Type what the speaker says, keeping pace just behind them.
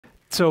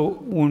So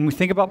when we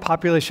think about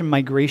population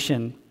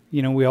migration,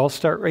 we all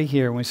start right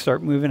here and we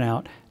start moving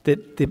out,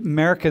 that the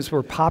Americas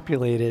were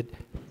populated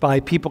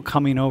by people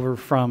coming over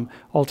from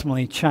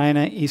ultimately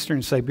China,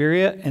 Eastern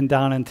Siberia, and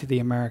down into the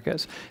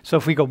Americas. So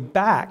if we go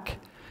back,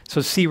 so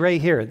see right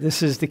here,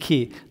 this is the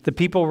key. The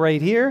people right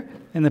here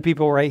and the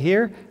people right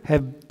here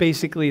have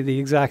basically the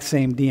exact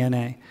same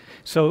DNA.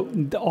 So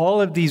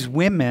all of these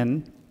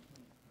women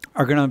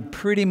are going to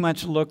pretty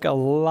much look a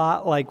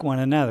lot like one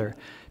another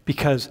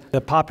because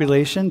the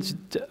populations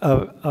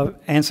of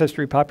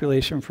ancestry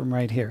population from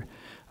right here.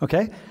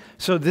 Okay?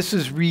 So this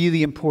is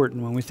really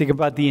important when we think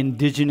about the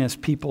indigenous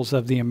peoples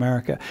of the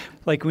America.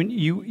 Like when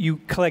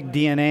you collect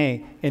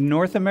DNA in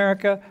North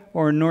America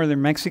or in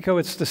northern Mexico,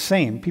 it's the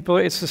same.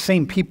 It's the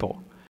same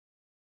people.